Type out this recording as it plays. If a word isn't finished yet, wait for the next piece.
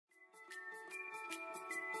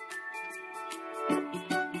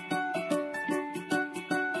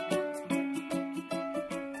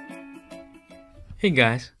Hey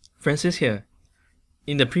guys, Francis here.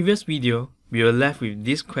 In the previous video, we were left with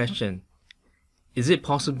this question. Is it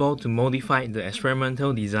possible to modify the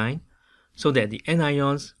experimental design so that the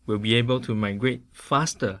anions will be able to migrate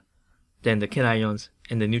faster than the cations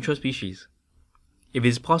and the neutral species? If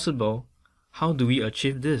it's possible, how do we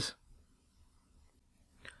achieve this?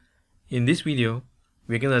 In this video,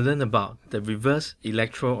 we're going to learn about the reverse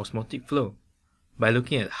electroosmotic flow by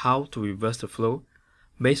looking at how to reverse the flow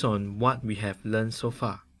based on what we have learned so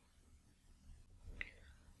far.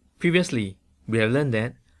 Previously, we have learned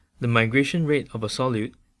that the migration rate of a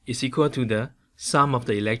solute is equal to the sum of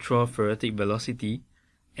the electrophoretic velocity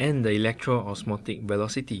and the electroosmotic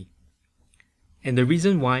velocity. And the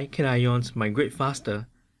reason why cations migrate faster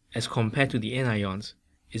as compared to the anions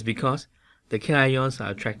is because the cations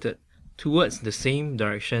are attracted towards the same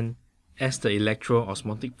direction as the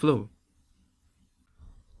electroosmotic flow.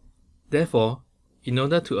 Therefore, in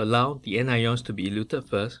order to allow the anions to be eluted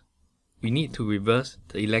first, we need to reverse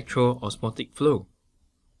the electroosmotic flow.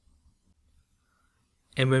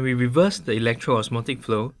 And when we reverse the electroosmotic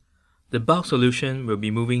flow, the bulk solution will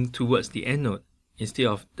be moving towards the anode instead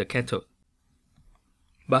of the cathode.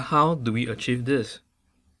 But how do we achieve this?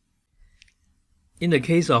 In the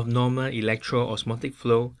case of normal electroosmotic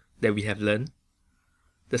flow that we have learned,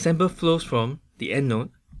 the sample flows from the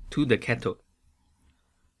anode to the cathode.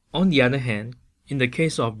 On the other hand, in the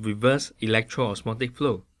case of reverse electroosmotic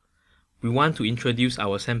flow, we want to introduce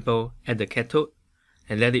our sample at the cathode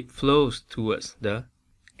and let it flow towards the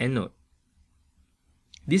anode.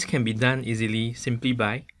 This can be done easily simply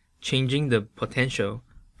by changing the potential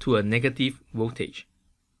to a negative voltage.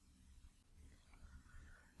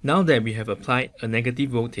 Now that we have applied a negative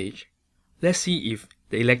voltage, let's see if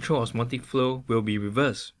the electroosmotic flow will be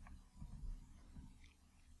reversed.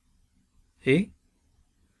 Hey?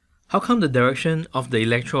 How come the direction of the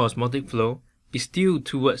electroosmotic flow is still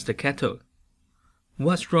towards the cathode?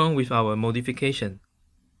 What's wrong with our modification?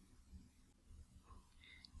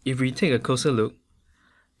 If we take a closer look,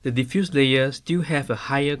 the diffuse layer still have a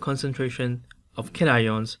higher concentration of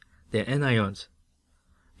cations than anions.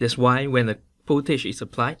 That's why when the voltage is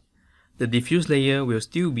applied, the diffuse layer will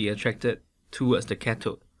still be attracted towards the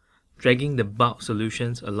cathode, dragging the bulk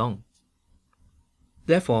solutions along.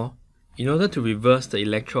 Therefore, in order to reverse the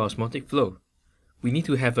electroosmotic flow, we need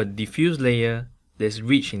to have a diffuse layer that is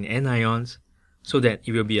rich in anions so that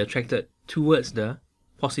it will be attracted towards the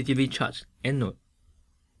positively charged anode.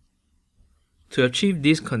 To achieve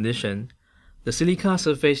this condition, the silica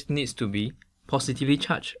surface needs to be positively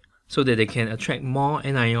charged so that they can attract more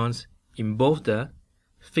anions in both the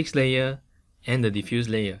fixed layer and the diffuse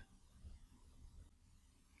layer.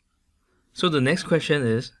 So the next question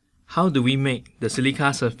is, how do we make the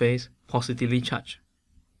silica surface positively charged?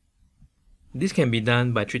 This can be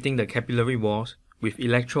done by treating the capillary walls with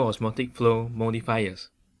electroosmotic flow modifiers.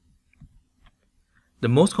 The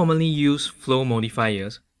most commonly used flow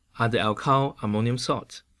modifiers are the alkyl ammonium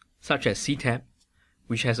salts, such as CTAP,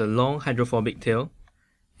 which has a long hydrophobic tail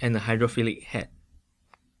and a hydrophilic head.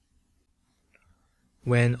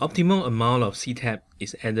 When optimal amount of CTAP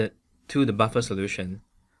is added to the buffer solution,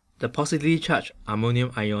 the positively charged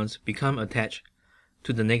ammonium ions become attached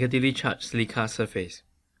to the negatively charged silica surface.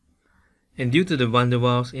 And due to the van der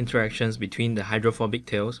Waals interactions between the hydrophobic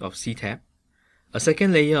tails of CTAP, a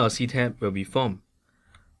second layer of CTAP will be formed,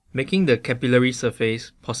 making the capillary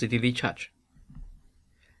surface positively charged,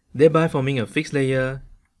 thereby forming a fixed layer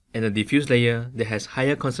and a diffuse layer that has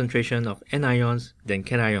higher concentration of anions than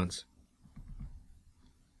cations.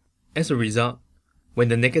 As a result, when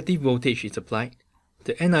the negative voltage is applied,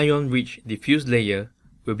 the anion-rich diffuse layer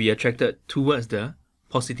will be attracted towards the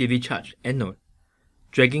positively charged anode,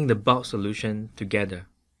 dragging the bulk solution together.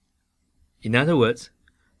 In other words,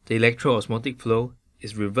 the electroosmotic flow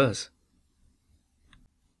is reversed.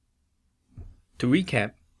 To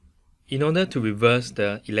recap, in order to reverse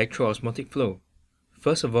the electroosmotic flow,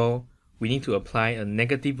 first of all, we need to apply a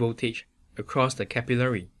negative voltage across the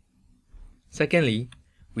capillary. Secondly,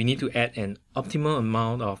 we need to add an optimal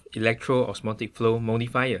amount of electroosmotic flow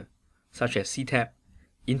modifier, such as CTAP,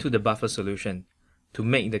 into the buffer solution to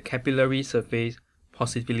make the capillary surface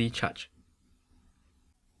positively charged.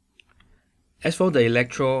 As for the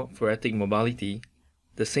electrophoretic mobility,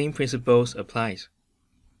 the same principles applies.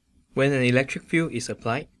 When an electric field is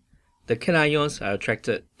applied, the cations are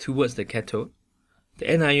attracted towards the cathode, the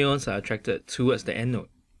anions are attracted towards the anode,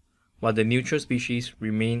 while the neutral species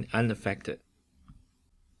remain unaffected.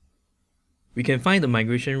 We can find the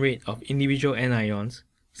migration rate of individual anions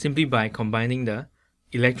simply by combining the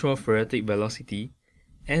electrophoretic velocity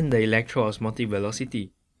and the electroosmotic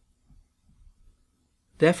velocity.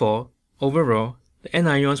 Therefore, overall, The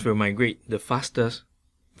anions will migrate the fastest,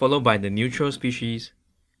 followed by the neutral species,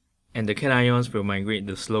 and the cations will migrate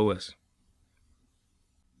the slowest.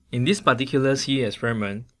 In this particular CE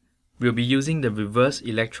experiment, we'll be using the reverse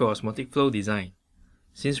electroosmotic flow design,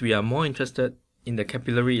 since we are more interested in the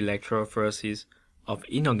capillary electrophoresis of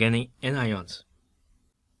inorganic anions.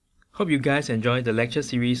 Hope you guys enjoyed the lecture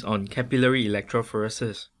series on capillary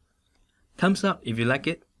electrophoresis. Thumbs up if you like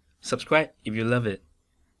it, subscribe if you love it.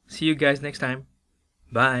 See you guys next time.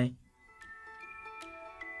 Bye.